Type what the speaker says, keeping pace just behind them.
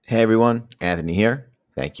Hey everyone, Anthony here.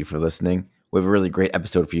 Thank you for listening. We have a really great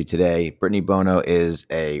episode for you today. Brittany Bono is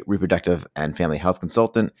a reproductive and family health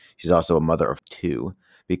consultant. She's also a mother of two.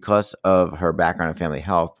 Because of her background in family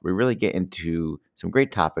health, we really get into some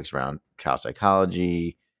great topics around child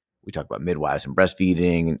psychology. We talk about midwives and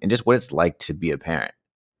breastfeeding and just what it's like to be a parent.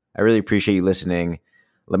 I really appreciate you listening.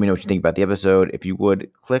 Let me know what you think about the episode. If you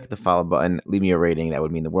would, click the follow button, leave me a rating. That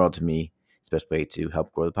would mean the world to me. It's the best way to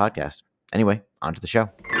help grow the podcast. Anyway, on to the show.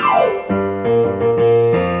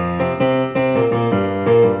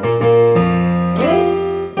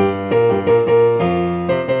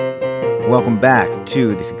 Welcome back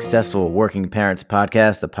to the Successful Working Parents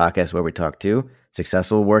Podcast, the podcast where we talk to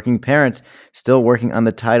successful working parents still working on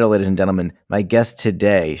the title, ladies and gentlemen. My guest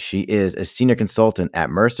today, she is a senior consultant at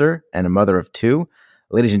Mercer and a mother of two.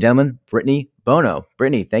 Ladies and gentlemen, Brittany Bono.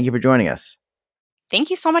 Brittany, thank you for joining us. Thank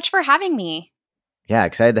you so much for having me. Yeah,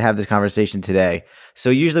 excited to have this conversation today.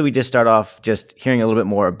 So usually we just start off just hearing a little bit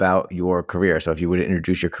more about your career. So if you would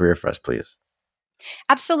introduce your career for us, please.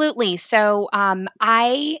 Absolutely. So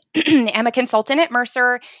I am a consultant at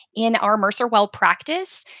Mercer in our Mercer Well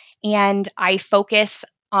practice, and I focus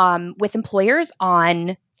with employers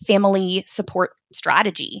on family support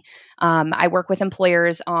strategy. I work with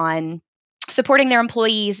employers on supporting their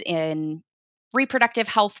employees in reproductive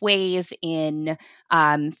health ways, in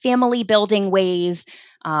family building ways.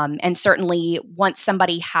 And certainly, once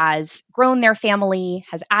somebody has grown their family,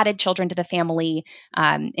 has added children to the family,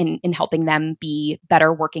 in helping them be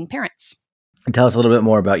better working parents. And tell us a little bit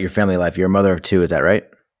more about your family life. You're a mother of two, is that right?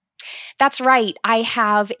 That's right. I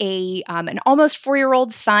have an almost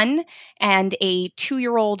 4-year-old son and a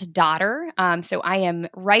 2-year-old daughter. So I am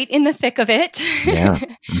right in the thick of it. Yeah.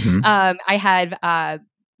 Mm-hmm. I had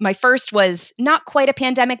my first was not quite a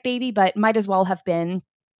pandemic baby, but might as well have been.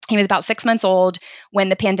 He was about 6 months old when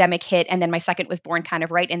the pandemic hit, and then my second was born kind of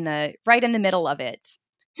right in the middle of it.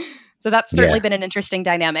 So that's certainly been an interesting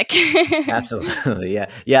dynamic. Absolutely. Yeah.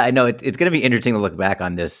 Yeah. I know it's going to be interesting to look back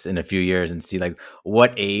on this in a few years and see like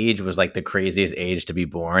what age was like the craziest age to be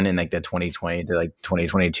born in like the 2020 to like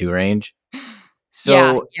 2022 range.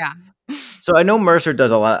 So, yeah. So I know Mercer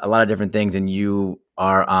does a lot of different things, and you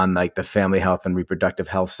are on like the family health and reproductive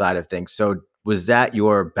health side of things. So was that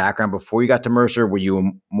your background before you got to Mercer? Were you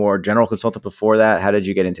a more general consultant before that? How did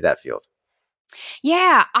you get into that field?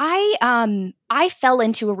 Yeah, I fell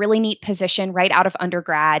into a really neat position right out of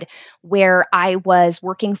undergrad where I was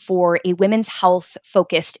working for a women's health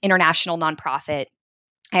focused international nonprofit.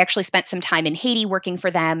 I actually spent some time in Haiti working for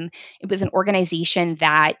them. It was an organization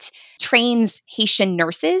that trains Haitian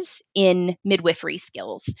nurses in midwifery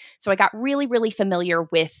skills. So I got really, really familiar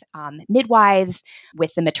with midwives,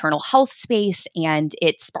 with the maternal health space, and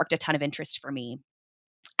it sparked a ton of interest for me.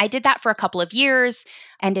 I did that for a couple of years,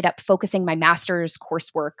 ended up focusing my master's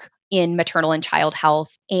coursework in maternal and child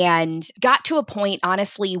health, and got to a point,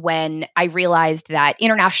 honestly, when I realized that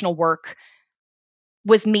international work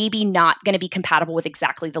was maybe not going to be compatible with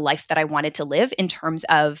exactly the life that I wanted to live in terms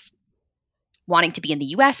of wanting to be in the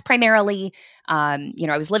US primarily. I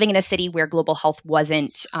was living in a city where global health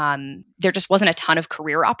wasn't, there just wasn't a ton of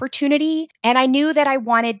career opportunity. And I knew that I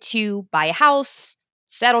wanted to buy a house,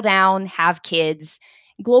 settle down, have kids.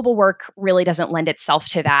 Global work really doesn't lend itself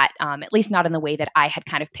to that, at least not in the way that I had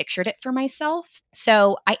kind of pictured it for myself.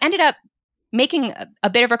 So I ended up making a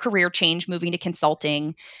bit of a career change, moving to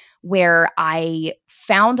consulting, where I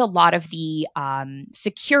found a lot of the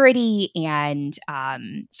security and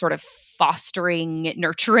sort of fostering,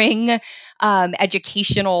 nurturing,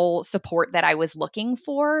 educational support that I was looking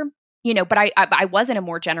for. But I was in a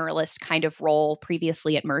more generalist kind of role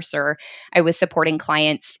previously at Mercer. I was supporting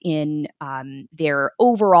clients in their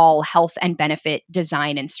overall health and benefit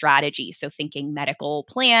design and strategy. So thinking medical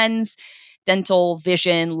plans, dental,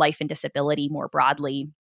 vision, life and disability more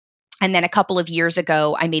broadly. And then a couple of years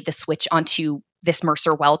ago, I made the switch onto this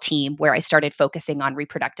Mercer Well team where I started focusing on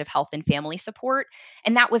reproductive health and family support.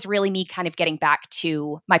 And that was really me kind of getting back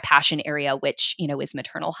to my passion area, which, is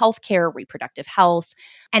maternal health care, reproductive health.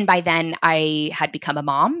 And by then I had become a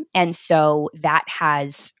mom. And so that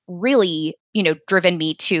has really, driven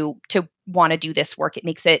me to want to do this work. It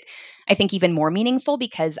makes it, I think, even more meaningful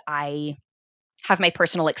because I have my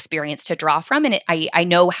personal experience to draw from. And I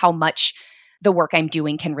know how much the work I'm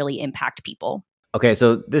doing can really impact people. Okay,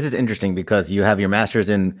 so this is interesting because you have your master's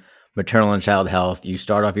in maternal and child health. You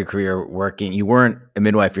start off your career working. You weren't a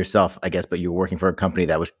midwife yourself, I guess, but you were working for a company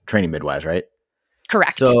that was training midwives, right?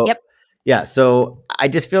 Correct. So, Yep. Yeah. So I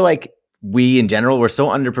just feel like we in general, we're so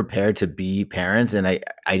underprepared to be parents. And I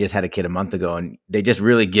just had a kid a month ago and they just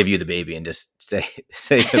really give you the baby and just say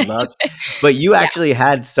good luck. But you actually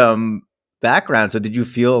had some background. So did you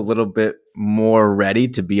feel a little bit more ready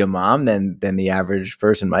to be a mom than the average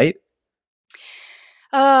person might?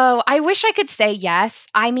 Oh, I wish I could say yes.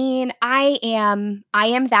 I mean, I am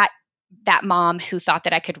that mom who thought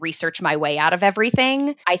that I could research my way out of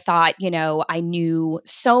everything. I thought, I knew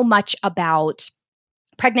so much about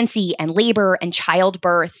pregnancy and labor and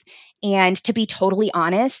childbirth. And to be totally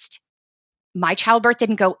honest, my childbirth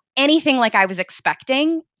didn't go anything like I was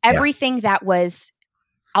expecting. Yeah. Everything that was,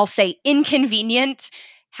 I'll say, inconvenient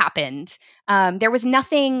happened. There was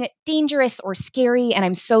nothing dangerous or scary. And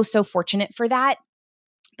I'm so, so fortunate for that.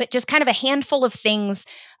 But just kind of a handful of things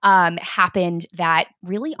happened that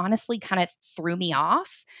really honestly kind of threw me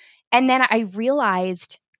off. And then I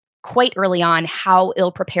realized quite early on how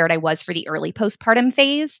ill prepared I was for the early postpartum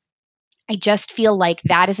phase. I just feel like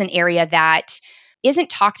that is an area that isn't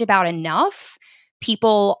talked about enough.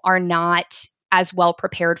 People are not as well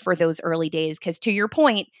prepared for those early days because, to your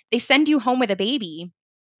point, they send you home with a baby.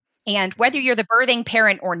 And whether you're the birthing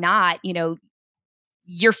parent or not,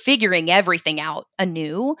 you're figuring everything out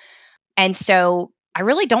anew. And so I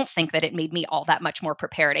really don't think that it made me all that much more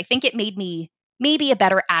prepared. I think it made me maybe a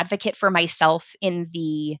better advocate for myself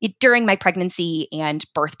during my pregnancy and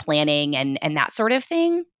birth planning and that sort of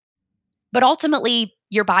thing. But ultimately,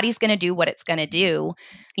 your body's going to do what it's going to do,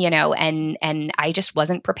 and I just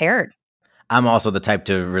wasn't prepared. I'm also the type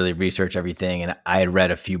to really research everything, and I had read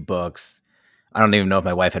a few books. I don't even know if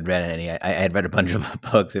my wife had read any. I had read a bunch of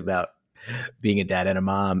books about being a dad and a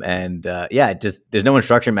mom, and yeah, there's no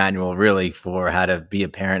instruction manual really for how to be a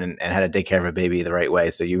parent and how to take care of a baby the right way.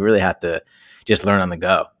 So you really have to just learn on the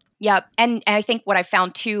go. Yep. And I think what I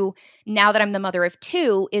found too, now that I'm the mother of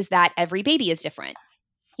two, is that every baby is different.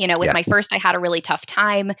 With Yeah, my first, I had a really tough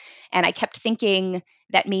time, and I kept thinking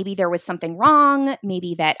that maybe there was something wrong,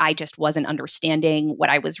 maybe that I just wasn't understanding what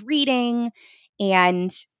I was reading. And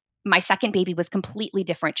my second baby was completely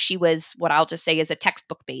different. She was what I'll just say is a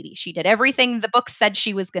textbook baby. She did everything the book said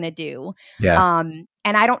she was going to do. yeah.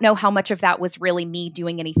 And I don't know how much of that was really me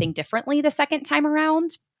doing anything differently the second time around.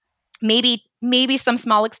 Maybe some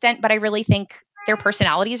small extent, but I really think their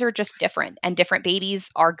personalities are just different, and different babies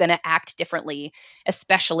are going to act differently,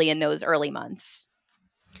 especially in those early months.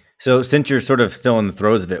 So since you're sort of still in the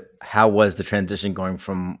throes of it, how was the transition going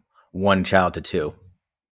from one child to two?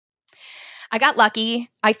 I got lucky,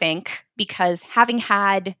 I think, because having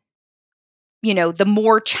had, the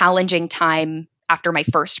more challenging time after my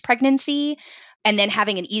first pregnancy and then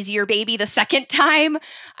having an easier baby the second time,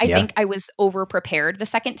 I Yeah, think I was over prepared the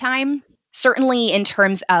second time. Certainly, in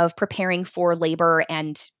terms of preparing for labor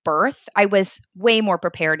and birth, I was way more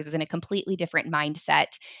prepared. It was in a completely different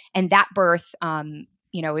mindset. And that birth, I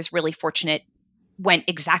was really fortunate, went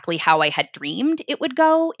exactly how I had dreamed it would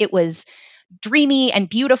go. It was dreamy and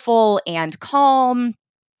beautiful and calm,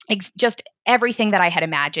 just everything that I had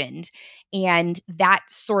imagined. And that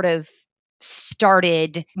sort of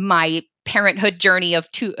started my parenthood journey of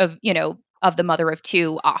the mother of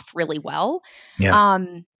two off really well. yeah.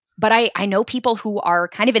 Um, but I know people who are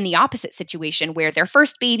kind of in the opposite situation where their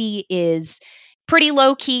first baby is pretty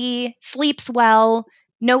low key, sleeps well,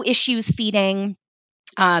 no issues feeding.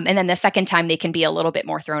 And then the second time they can be a little bit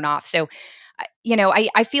more thrown off. So,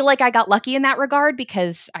 I feel like I got lucky in that regard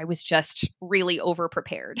because I was just really over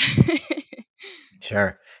prepared.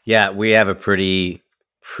 Sure. Yeah, we have a pretty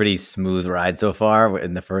smooth ride so far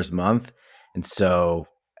in the first month, and so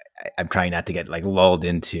I'm trying not to get like lulled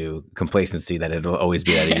into complacency that it'll always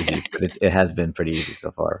be that easy. But it has been pretty easy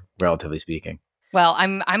so far, relatively speaking. Well,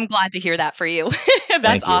 I'm glad to hear that for you. That's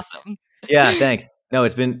Thank you. awesome. Yeah, thanks. No,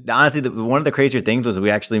 it's been honestly one of the crazier things was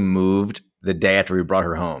we actually moved the day after we brought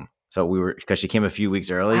her home. So we were because she came a few weeks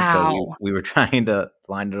early, so Wow. we were trying to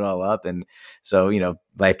line it all up, and so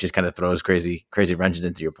life just kind of throws crazy wrenches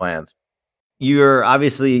into your plans. You're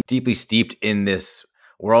obviously deeply steeped in this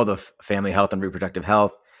world of family health and reproductive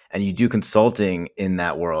health, and you do consulting in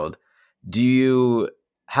that world. Do you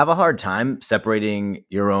have a hard time separating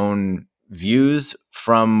your own views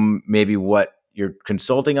from maybe what you're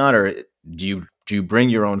consulting on, or do you bring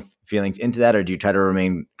your own feelings into that, or do you try to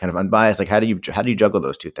remain kind of unbiased? Like how do you juggle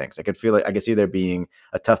those two things? I could feel like I could see there being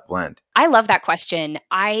a tough blend. I love that question.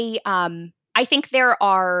 I think there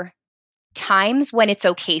are times when it's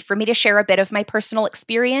okay for me to share a bit of my personal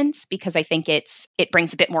experience because I think it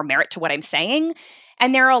brings a bit more merit to what I'm saying.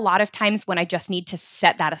 And there are a lot of times when I just need to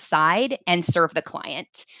set that aside and serve the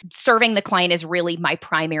client. Serving the client is really my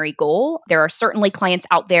primary goal. There are certainly clients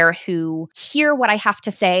out there who hear what I have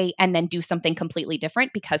to say and then do something completely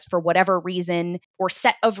different because for whatever reason or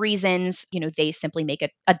set of reasons, they simply make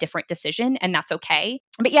a different decision, and that's okay.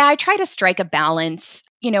 But yeah, I try to strike a balance.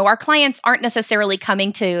 Our clients aren't necessarily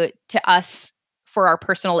coming to us for our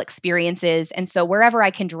personal experiences. And so wherever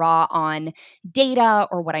I can draw on data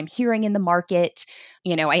or what I'm hearing in the market,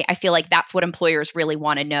 I feel like that's what employers really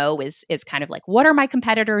want to know is kind of like, what are my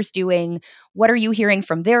competitors doing? What are you hearing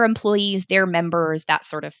from their employees, their members, that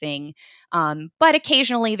sort of thing. But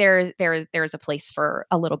occasionally there's a place for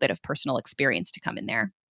a little bit of personal experience to come in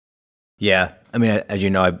there. Yeah. I mean, as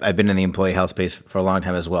you know, I've been in the employee health space for a long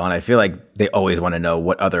time as well. And I feel like they always want to know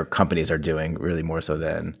what other companies are doing, really more so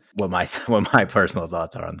than what my personal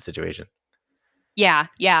thoughts are on the situation. Yeah,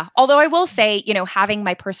 yeah. Although I will say, having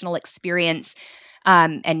my personal experience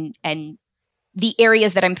and the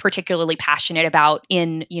areas that I'm particularly passionate about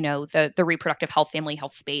in, the reproductive health, family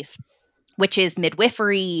health space, which is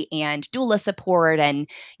midwifery and doula support and,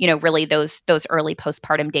 really those early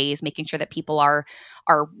postpartum days, making sure that people are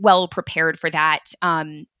well prepared for that.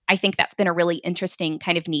 I think that's been a really interesting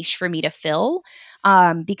kind of niche for me to fill,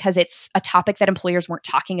 because it's a topic that employers weren't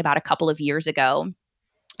talking about a couple of years ago,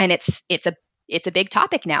 and it's a big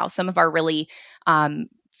topic now. Some of our really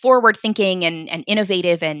forward thinking and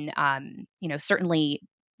innovative and certainly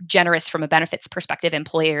generous from a benefits perspective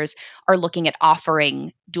employers are looking at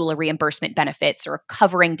offering doula reimbursement benefits or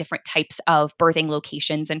covering different types of birthing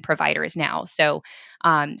locations and providers now. So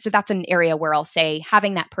that's an area where I'll say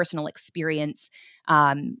having that personal experience,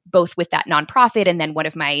 both with that nonprofit, and then one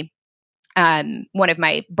of my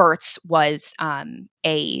births was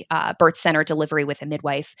a birth center delivery with a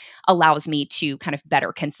midwife, allows me to kind of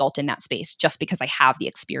better consult in that space just because I have the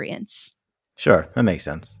experience. Sure, that makes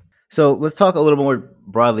sense. So let's talk a little more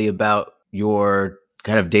broadly about your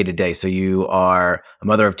kind of day to day. So you are a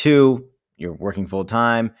mother of two, you're working full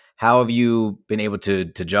time. How have you been able to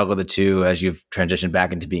juggle the two as you've transitioned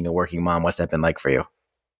back into being a working mom? What's that been like for you?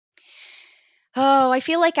 Oh, I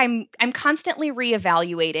feel like I'm constantly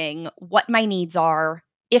reevaluating what my needs are,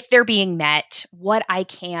 if they're being met, what I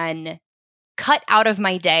can cut out of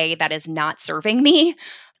my day that is not serving me.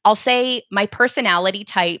 I'll say my personality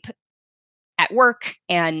type at work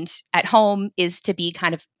and at home is to be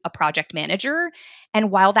kind of a project manager.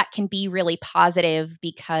 And while that can be really positive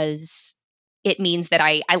because it means that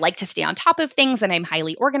I like to stay on top of things and I'm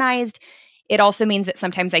highly organized, it also means that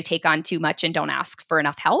sometimes I take on too much and don't ask for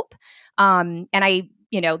enough help. And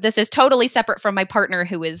this is totally separate from my partner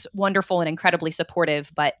who is wonderful and incredibly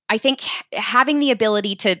supportive. But I think having the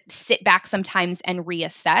ability to sit back sometimes and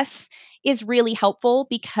reassess is really helpful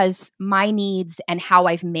because my needs and how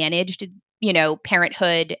I've managed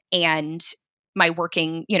parenthood and my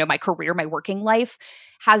working, my career, my working life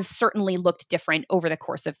has certainly looked different over the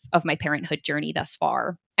course of my parenthood journey thus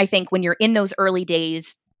far. I think when you're in those early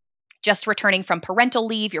days, just returning from parental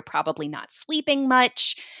leave, you're probably not sleeping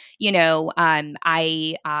much.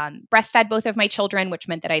 I breastfed both of my children, which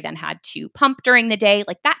meant that I then had to pump during the day.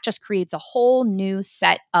 Like that just creates a whole new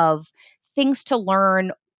set of things to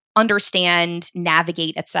learn, understand,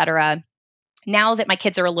 navigate, etc. Now that my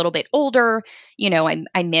kids are a little bit older,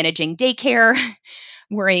 I'm managing daycare,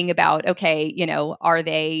 worrying about, okay, are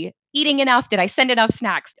they eating enough? Did I send enough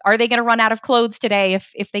snacks? Are they going to run out of clothes today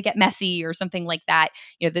if they get messy or something like that?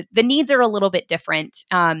 The needs are a little bit different.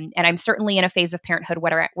 And I'm certainly in a phase of parenthood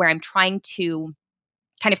where I'm trying to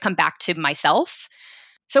kind of come back to myself.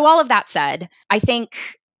 So all of that said, I think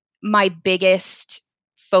my biggest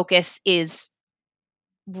focus is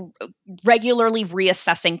r- regularly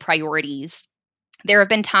reassessing priorities. There have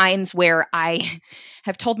been times where I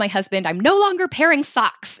have told my husband I'm no longer pairing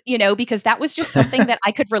socks, because that was just something that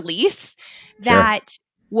I could release. Sure. That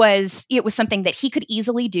it was something that he could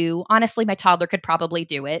easily do. Honestly, my toddler could probably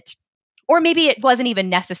do it. Or maybe it wasn't even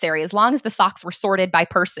necessary as long as the socks were sorted by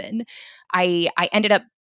person. I ended up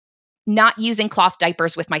not using cloth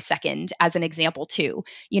diapers with my second as an example too.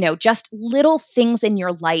 Just little things in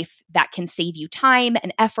your life that can save you time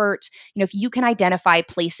and effort. If you can identify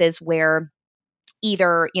places where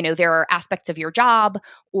either there are aspects of your job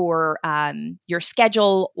or your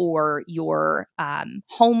schedule or your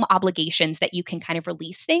home obligations that you can kind of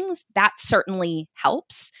release things, that certainly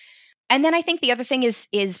helps. And then I think the other thing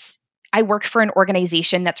is I work for an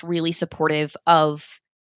organization that's really supportive of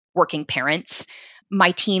working parents.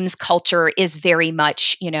 My team's culture is very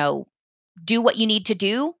much do what you need to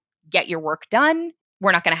do, get your work done,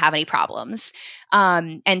 we're not going to have any problems.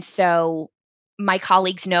 And so My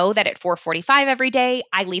colleagues know that at 4:45 every day,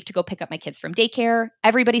 I leave to go pick up my kids from daycare.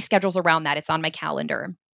 Everybody schedules around that. It's on my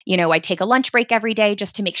calendar. I take a lunch break every day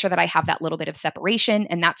just to make sure that I have that little bit of separation.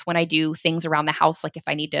 And that's when I do things around the house, like if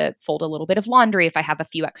I need to fold a little bit of laundry, if I have a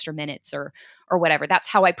few extra minutes or whatever. That's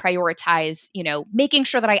how I prioritize, making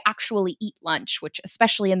sure that I actually eat lunch, which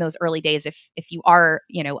especially in those early days, if you are,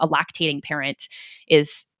 a lactating parent,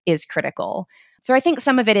 is critical. So I think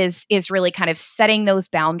some of it is really kind of setting those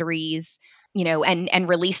boundaries, and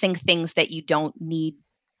releasing things that you don't need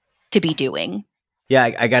to be doing. Yeah,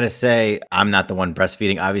 I gotta say, I'm not the one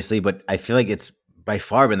breastfeeding, obviously, but I feel like it's by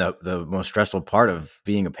far been the most stressful part of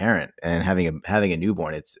being a parent and having a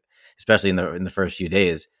newborn. It's especially in the first few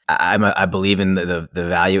days. I believe in the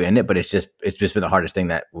value in it, but it's just been the hardest thing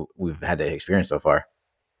that we've had to experience so far.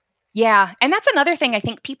 Yeah, and that's another thing I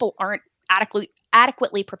think people aren't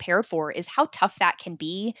adequately prepared for is how tough that can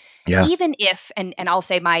be. Yeah, Even if and I'll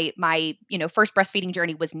say my first breastfeeding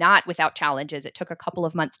journey was not without challenges. It took a couple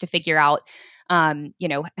of months to figure out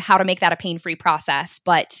how to make that a pain-free process.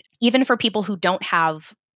 But even for people who don't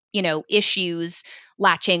have issues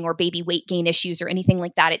latching or baby weight gain issues or anything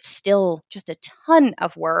like that, it's still just a ton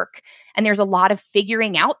of work, and there's a lot of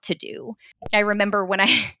figuring out to do. I remember when I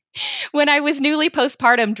when I was newly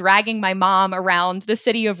postpartum, dragging my mom around the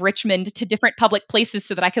city of Richmond to different public places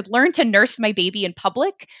so that I could learn to nurse my baby in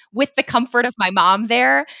public with the comfort of my mom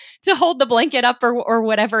there to hold the blanket up or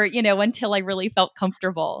whatever, until I really felt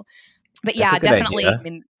comfortable. But that's a yeah, good definitely. I idea.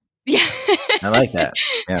 mean, yeah. I like that.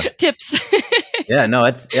 Yeah. Tips. Yeah, no,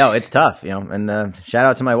 it's tough, and shout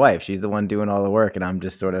out to my wife. She's the one doing all the work, and I'm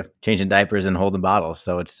just sort of changing diapers and holding bottles.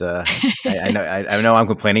 So it's I know I'm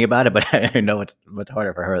complaining about it, but I know it's much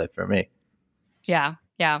harder for her than for me. Yeah.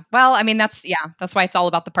 Yeah. Well, I mean, that's why it's all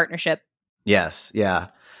about the partnership. Yes, yeah.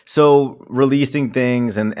 So releasing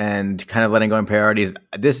things and kind of letting go in priorities.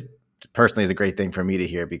 This personally is a great thing for me to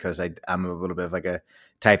hear because I'm a little bit of like a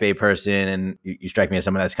type A person, and you strike me as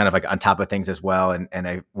someone that's kind of like on top of things as well.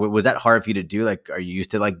 And was that hard for you to do? Like, are you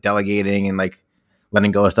used to like delegating and like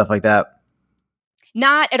letting go of stuff like that?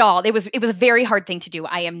 Not at all. It was a very hard thing to do.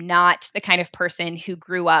 I am not the kind of person who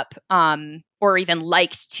grew up or even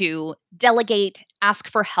liked to delegate, ask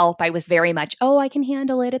for help. I was very much, oh, I can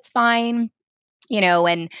handle it. It's fine.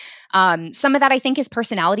 And some of that I think is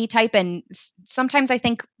personality type, and sometimes I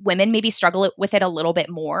think women maybe struggle with it a little bit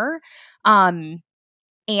more. Um,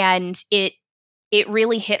 and it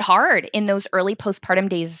really hit hard in those early postpartum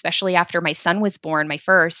days, especially after my son was born, my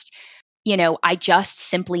first. I just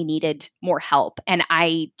simply needed more help, and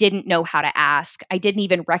I didn't know how to ask. I didn't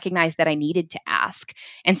even recognize that I needed to ask.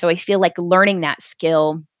 And so I feel like learning that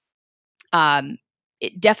skill, um,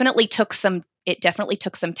 it definitely took some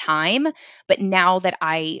time, but now that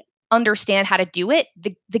I understand how to do it,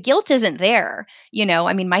 the guilt isn't there.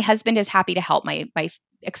 I mean, my husband is happy to help. My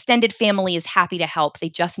extended family is happy to help. They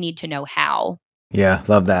just need to know how. Yeah,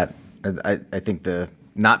 love that. I think the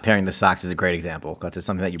not pairing the socks is a great example because it's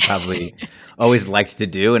something that you probably always liked to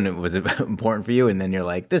do and it was important for you. And then you're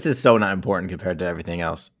like, this is so not important compared to everything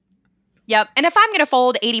else. Yep. And if I'm going to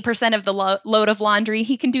fold 80% of the load of laundry,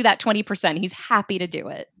 he can do that 20%. He's happy to do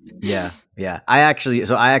it. Yeah, yeah. I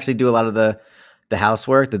actually do a lot of the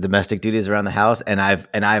housework, the domestic duties around the house, and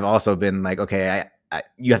I've also been like, okay,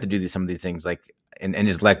 you have to do some of these things like and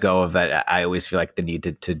just let go of that. I always feel like the need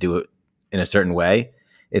to do it in a certain way.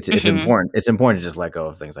 It's Hmm. important. It's important to just let go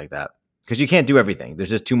of things like that because you can't do everything. There's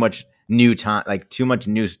just too much new time, like too much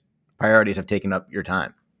new priorities have taken up your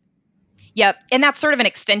time. Yep. And that's sort of an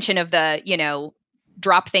extension of the,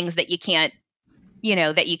 drop things that you can't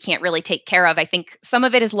really take care of. I think some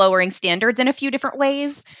of it is lowering standards in a few different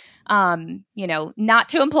ways. Not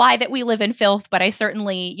to imply that we live in filth, but I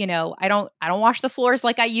certainly, I don't wash the floors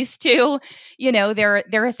like I used to. There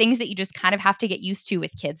are things that you just kind of have to get used to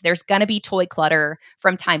with kids. There's gonna be toy clutter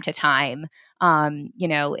from time to time.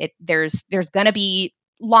 There's gonna be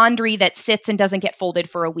laundry that sits and doesn't get folded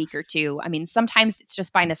for a week or two. I mean, sometimes it's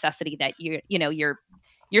just by necessity that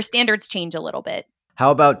your standards change a little bit.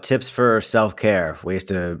 How about tips for self care? Ways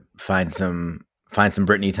to find some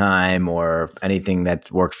Brittany time or anything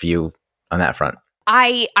that worked for you on that front.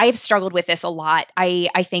 I've struggled with this a lot.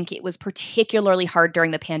 I think it was particularly hard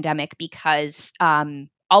during the pandemic because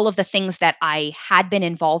all of the things that I had been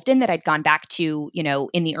involved in that I'd gone back to,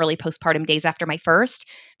 in the early postpartum days after my first,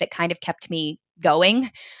 that kind of kept me going.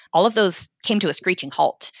 All of those came to a screeching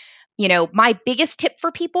halt. My biggest tip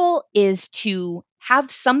for people is to have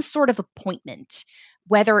some sort of appointment,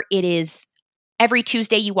 whether it is every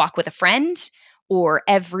Tuesday you walk with a friend, or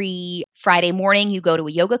every Friday morning you go to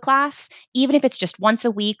a yoga class, even if it's just once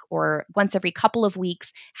a week or once every couple of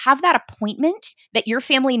weeks, have that appointment that your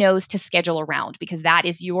family knows to schedule around because that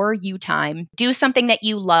is your you time. Do something that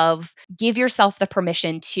you love. Give yourself the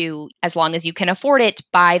permission to, as long as you can afford it,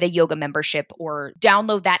 buy the yoga membership or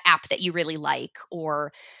download that app that you really like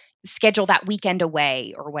or schedule that weekend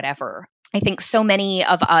away or whatever. I think so many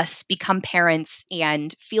of us become parents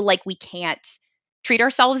and feel like we can't treat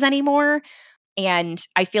ourselves anymore. And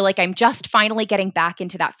I feel like I'm just finally getting back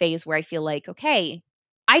into that phase where I feel like, okay,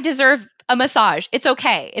 I deserve a massage. It's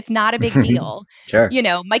okay. It's not a big deal. Sure.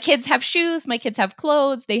 My kids have shoes, my kids have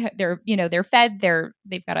clothes, they're fed,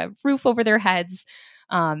 they've got a roof over their heads.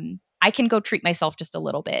 I can go treat myself just a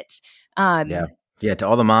little bit. Yeah. Um, Yeah. To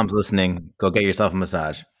all the moms listening, go get yourself a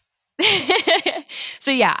massage.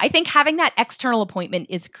 so yeah, I think having that external appointment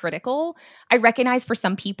is critical. I recognize for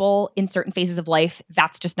some people in certain phases of life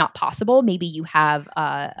that's just not possible. Maybe you have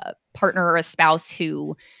a partner or a spouse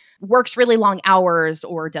who works really long hours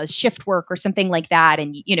or does shift work or something like that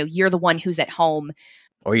and you're the one who's at home.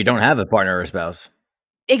 Or you don't have a partner or a spouse.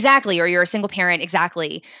 Exactly, or you're a single parent,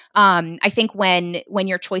 exactly. I think when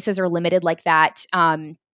your choices are limited like that,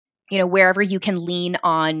 wherever you can lean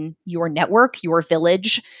on your network, your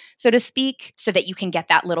village, so to speak, so that you can get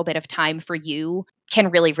that little bit of time for you can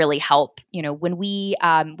really, really help. When we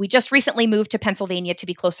just recently moved to Pennsylvania to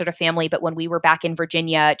be closer to family, but when we were back in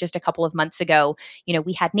Virginia just a couple of months ago,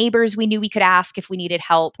 we had neighbors we knew we could ask if we needed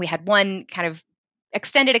help. We had one kind of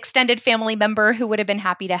extended family member who would have been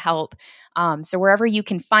happy to help. So wherever you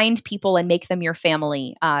can find people and make them your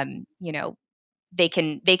family, they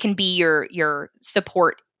can be your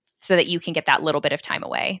support so that you can get that little bit of time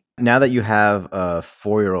away. Now that you have a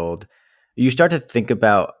 4-year-old, you start to think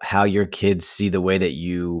about how your kids see the way that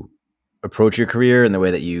you approach your career and the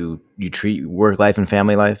way that you treat work life and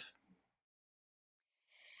family life.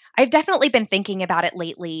 I've definitely been thinking about it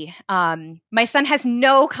lately. My son has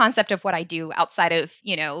no concept of what I do outside of,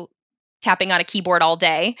 tapping on a keyboard all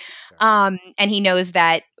day. Sure. And he knows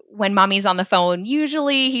that when mommy's on the phone,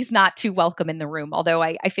 usually he's not too welcome in the room. Although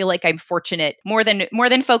I feel like I'm fortunate more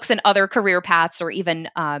than folks in other career paths or even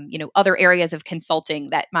other areas of consulting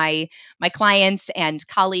that my clients and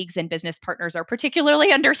colleagues and business partners are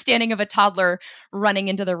particularly understanding of a toddler running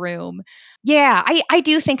into the room. Yeah, I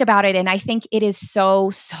do think about it. And I think it is so,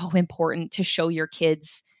 so important to show your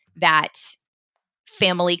kids that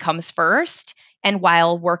family comes first. And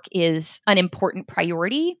while work is an important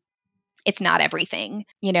priority, it's not everything.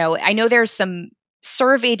 I know there's some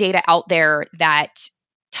survey data out there that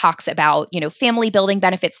talks about, family building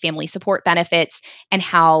benefits, family support benefits, and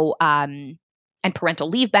how, and parental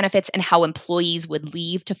leave benefits, and how employees would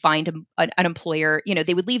leave to find an employer.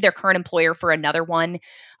 They would leave their current employer for another one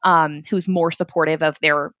who's more supportive of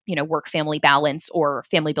their, work family balance or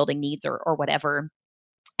family building needs or whatever.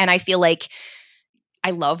 And I feel like I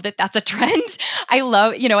love that that's a trend.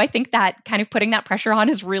 I think that kind of putting that pressure on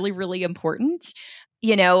is really, really important.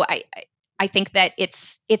 I think that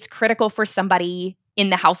it's critical for somebody in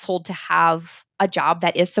the household to have a job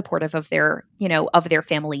that is supportive of their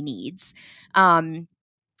family needs. Um,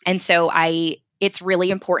 and so it's really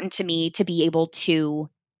important to me to be able to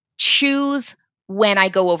choose when I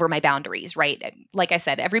go over my boundaries, right? Like I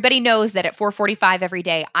said, everybody knows that at 4:45 every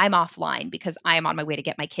day I'm offline because I am on my way to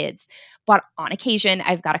get my kids. But on occasion,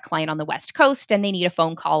 I've got a client on the West Coast and they need a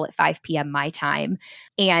phone call at 5 p.m. my time.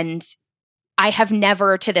 And I have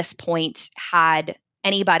never to this point had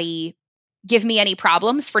anybody give me any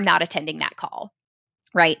problems for not attending that call.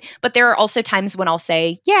 Right. But there are also times when I'll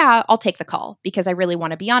say, yeah, I'll take the call because I really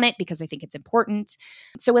want to be on it because I think it's important.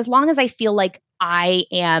 So as long as I feel like I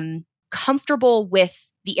am comfortable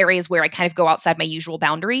with the areas where I kind of go outside my usual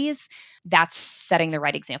boundaries, that's setting the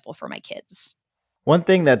right example for my kids. One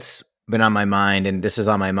thing that's been on my mind, and this is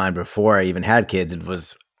on my mind before I even had kids, and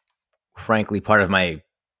was frankly part of my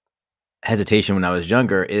hesitation when I was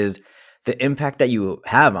younger, is the impact that you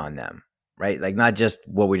have on them, right? Like not just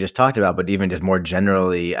what we just talked about, but even just more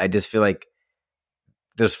generally. I just feel like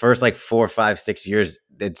those first like 4, 5, 6 years,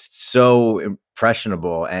 it's so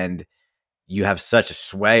impressionable, and you have such a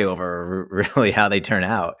sway over really how they turn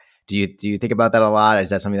out. Do you think about that a lot? Is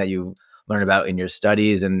that something that you learn about in your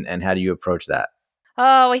studies, and how do you approach that?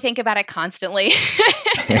 Oh, I think about it constantly.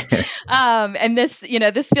 And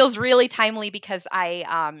this feels really timely because I've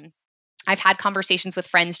had conversations with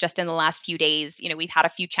friends just in the last few days. We've had a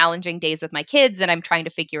few challenging days with my kids, and I'm trying to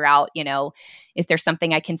figure out, is there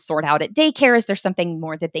something I can sort out at daycare? Is there something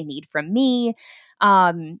more that they need from me?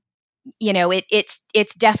 Um,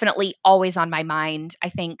 it's definitely always on my mind. I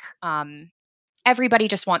think everybody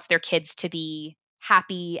just wants their kids to be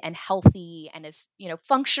happy and healthy and as,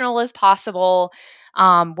 functional as possible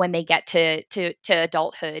when they get to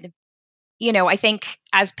adulthood. I think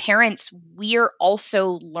as parents, we're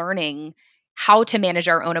also learning how to manage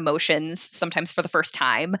our own emotions sometimes for the first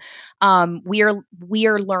time. We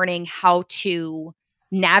are learning how to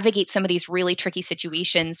navigate some of these really tricky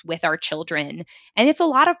situations with our children, and it's a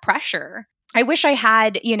lot of pressure. I wish I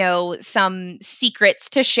had, some secrets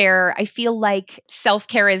to share. I feel like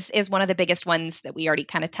self-care is one of the biggest ones that we already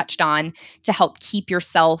kind of touched on to help keep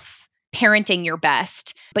yourself parenting your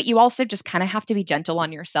best. But you also just kind of have to be gentle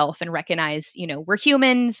on yourself and recognize, we're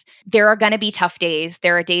humans. There are going to be tough days.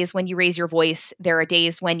 There are days when you raise your voice. There are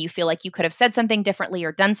days when you feel like you could have said something differently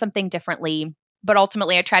or done something differently. But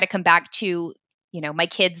ultimately, I try to come back to, my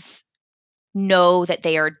kids know that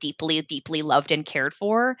they are deeply, deeply loved and cared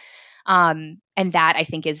for. And that I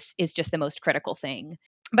think is just the most critical thing.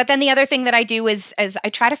 But then the other thing that I do is I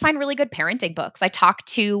try to find really good parenting books. I talk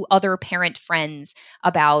to other parent friends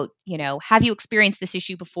about, have you experienced this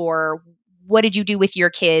issue before? What did you do with your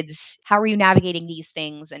kids? How are you navigating these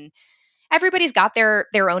things? And everybody's got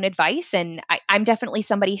their own advice. And I'm definitely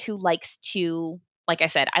somebody who likes to, like I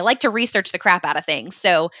said, I like to research the crap out of things.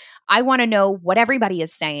 So I want to know what everybody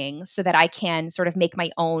is saying so that I can sort of make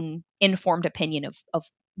my own informed opinion of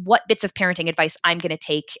what bits of parenting advice I'm going to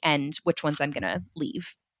take and which ones I'm going to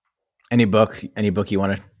leave. Any book you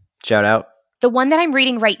want to shout out? The one that I'm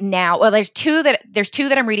reading right now, well, there's two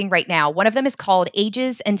that I'm reading right now. One of them is called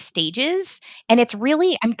Ages and Stages, and it's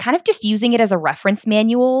really I'm kind of just using it as a reference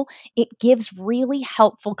manual. It gives really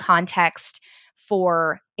helpful context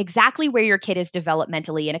for exactly where your kid is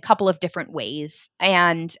developmentally in a couple of different ways,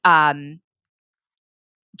 and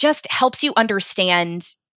just helps you understand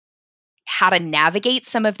how to navigate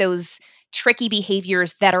some of those tricky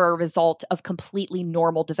behaviors that are a result of completely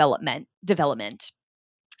normal development.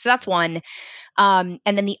 So that's one. And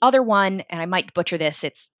then the other one, and I might butcher this,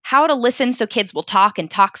 it's How to Listen So Kids Will Talk and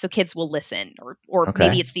Talk So Kids Will Listen, or maybe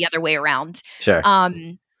Okay. it's the other way around. Sure.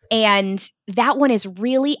 And that one is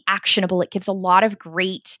really actionable. It gives a lot of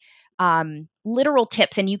great literal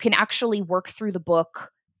tips, and you can actually work through the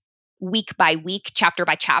book week by week, chapter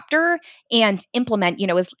by chapter, and implement,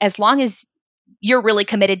 as long as you're really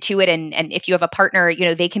committed to it, and if you have a partner,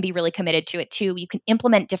 they can be really committed to it too. You can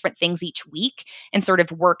implement different things each week and sort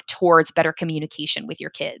of work towards better communication with your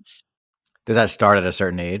kids. Does that start at a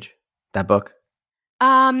certain age? That book?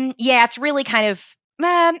 Yeah, it's really kind of,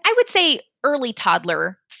 I would say early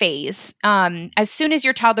toddler phase. As soon as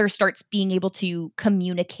your toddler starts being able to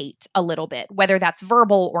communicate a little bit, whether that's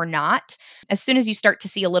verbal or not, as soon as you start to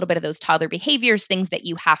see a little bit of those toddler behaviors,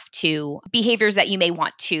 behaviors that you may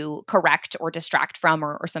want to correct or distract from,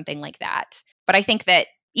 or something like that. But I think that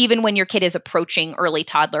even when your kid is approaching early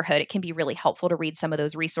toddlerhood, it can be really helpful to read some of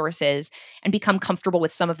those resources and become comfortable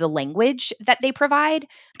with some of the language that they provide,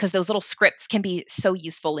 because those little scripts can be so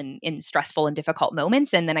useful in stressful and difficult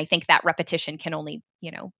moments. And then I think that repetition can only,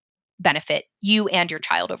 benefit you and your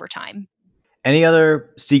child over time. Any other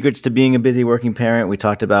secrets to being a busy working parent? We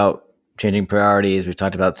talked about changing priorities. We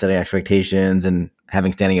talked about setting expectations and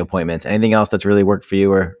having standing appointments. Anything else that's really worked for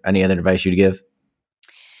you, or any other advice you'd give?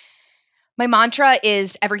 My mantra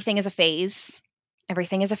is everything is a phase.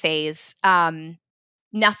 Everything is a phase.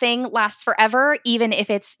 Nothing lasts forever, even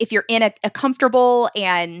if you're in a comfortable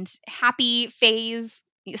and happy phase,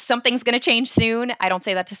 something's going to change soon. I don't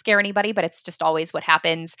say that to scare anybody, but it's just always what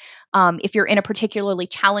happens. If you're in a particularly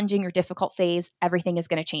challenging or difficult phase, everything is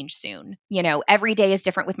going to change soon. Every day is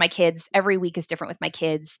different with my kids. Every week is different with my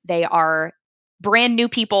kids. They are brand new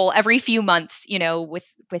people every few months, with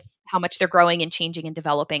how much they're growing and changing and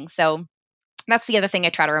developing. So that's the other thing I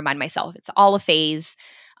try to remind myself. It's all a phase.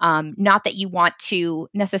 Not that you want to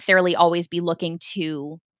necessarily always be looking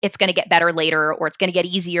to, it's going to get better later or it's going to get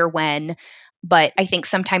easier when, but I think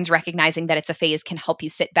sometimes recognizing that it's a phase can help you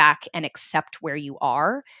sit back and accept where you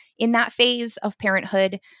are in that phase of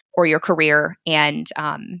parenthood or your career, and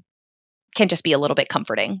can just be a little bit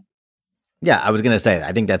comforting. Yeah, I was gonna say,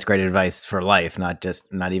 I think that's great advice for life, not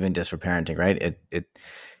even just for parenting, right?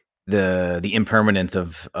 The impermanence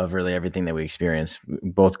of really everything that we experience,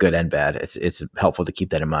 both good and bad. It's helpful to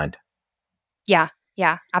keep that in mind. Yeah.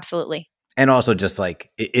 Yeah, absolutely. And also, just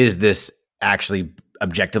like, is this actually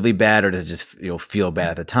objectively bad, or does it just feel bad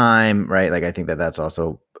at the time, right? Like, I think that that's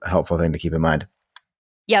also a helpful thing to keep in mind.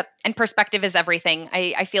 Yep. And perspective is everything.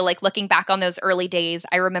 I feel like looking back on those early days,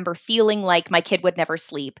 I remember feeling like my kid would never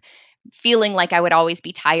sleep, feeling like I would always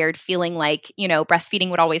be tired, feeling like, breastfeeding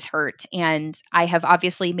would always hurt. And I have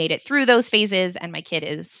obviously made it through those phases, and my kid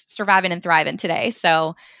is surviving and thriving today.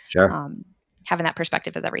 So Sure. um, having that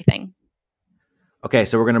perspective is everything. Okay,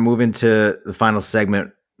 so we're going to move into the final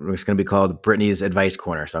segment. It's going to be called Brittany's Advice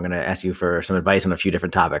Corner. So I'm going to ask you for some advice on a few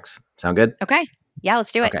different topics. Sound good? Okay. Yeah,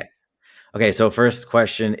 let's do it. Okay. Okay, so first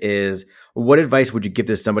question is, what advice would you give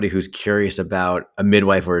to somebody who's curious about a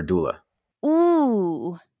midwife or a doula?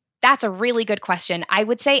 Ooh, that's a really good question. I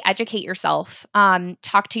would say educate yourself.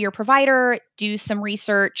 Talk to your provider, do some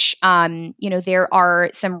research. There are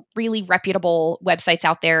some really reputable websites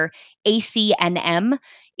out there. ACNM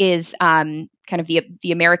is kind of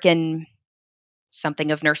the American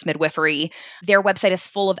something of nurse midwifery. Their website is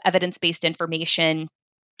full of evidence based information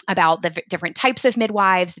about the different types of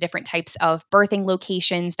midwives, the different types of birthing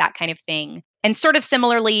locations, that kind of thing. And sort of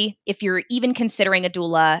similarly, if you're even considering a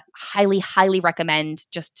doula, highly, highly recommend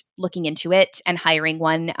just looking into it and hiring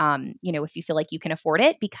one, if you feel like you can afford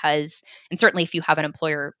it, and certainly if you have an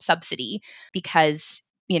employer subsidy, because,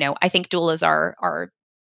 I think doulas are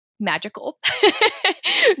magical,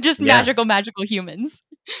 just Yeah. magical, magical humans.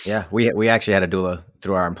 Yeah. We actually had a doula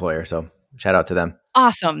through our employer. So shout out to them.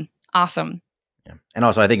 Awesome. Awesome. Yeah. And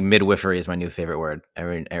also, I think midwifery is my new favorite word. I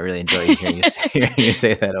really enjoy hearing you hearing you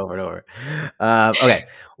say that over and over. Okay.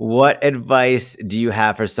 What advice do you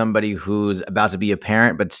have for somebody who's about to be a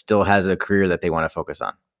parent but still has a career that they want to focus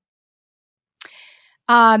on?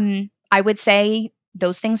 I would say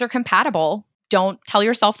those things are compatible. Don't tell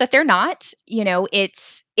yourself that they're not.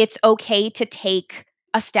 It's okay to take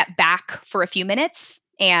a step back for a few minutes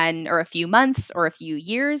or a few months or a few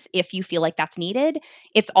years if you feel like that's needed.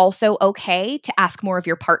 It's also okay to ask more of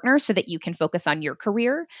your partner so that you can focus on your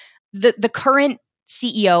career. The current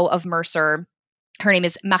CEO of Mercer, her name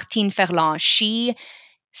is Martine Ferland. She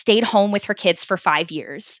stayed home with her kids for 5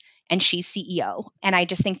 years and she's CEO. And I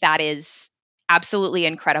just think that is absolutely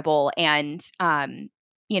incredible and,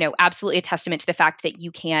 absolutely a testament to the fact that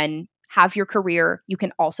you can have your career, you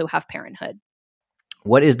can also have parenthood.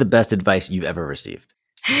 What is the best advice you've ever received?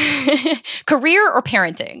 Career or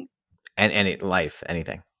parenting? And any life,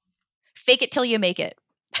 anything. Fake it till you make it.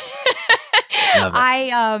 Love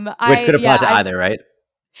it. Which I could apply yeah, to either, right?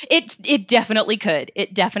 it definitely could.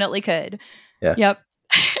 It definitely could. Yeah. Yep.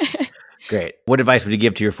 Great. What advice would you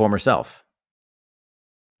give to your former self?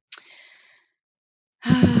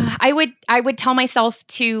 I would tell myself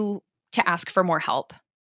to ask for more help.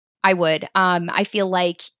 I would. I feel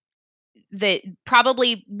like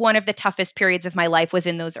probably one of the toughest periods of my life was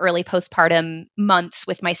in those early postpartum months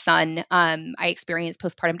with my son. I experienced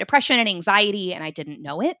postpartum depression and anxiety, and I didn't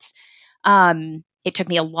know it. It took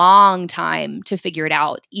me a long time to figure it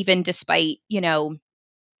out, even despite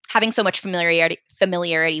having so much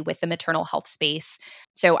familiarity with the maternal health space.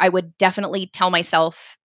 So I would definitely tell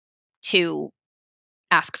myself to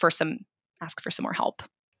ask for some ask for some more help.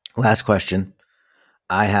 Last question.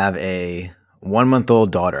 I have a 1 month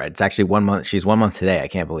old daughter. It's actually 1 month. She's 1 month today. I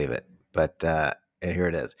can't believe it. But here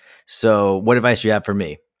it is. So, what advice do you have for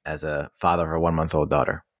me as a father of a 1 month old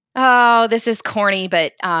daughter? Oh, this is corny,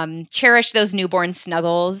 but cherish those newborn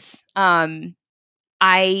snuggles.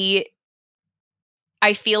 I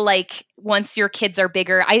I feel like once your kids are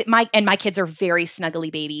bigger, my kids are very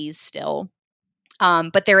snuggly babies still.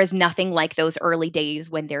 But there is nothing like those early days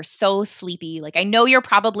when they're so sleepy. Like I know you're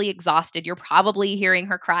probably exhausted. You're probably hearing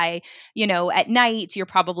her cry, at night. You're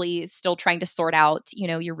probably still trying to sort out,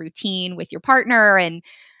 your routine with your partner. And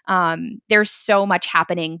there's so much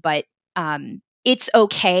happening, but it's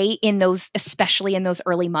okay especially in those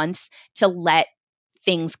early months, to let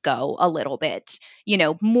things go a little bit.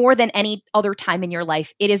 More than any other time in your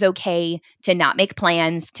life, it is okay to not make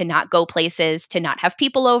plans, to not go places, to not have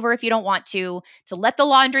people over if you don't want to let the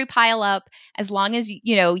laundry pile up, as long as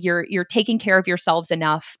you're taking care of yourselves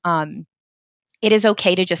enough. It is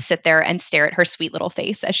okay to just sit there and stare at her sweet little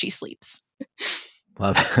face as she sleeps.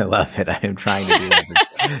 Love it. I am trying to do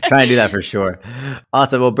that. Trying to do that for sure.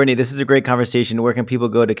 Awesome. Well, Brittany, this is a great conversation. Where can people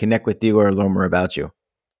go to connect with you or learn more about you?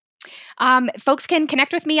 Folks can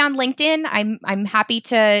connect with me on LinkedIn. I'm happy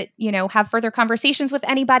to have further conversations with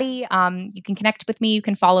anybody. You can connect with me. You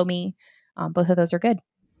can follow me. Both of those are good.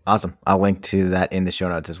 Awesome. I'll link to that in the show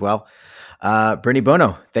notes as well. Brittany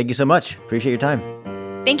Bono, thank you so much. Appreciate your time.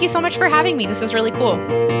 Thank you so much for having me. This is really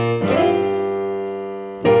cool.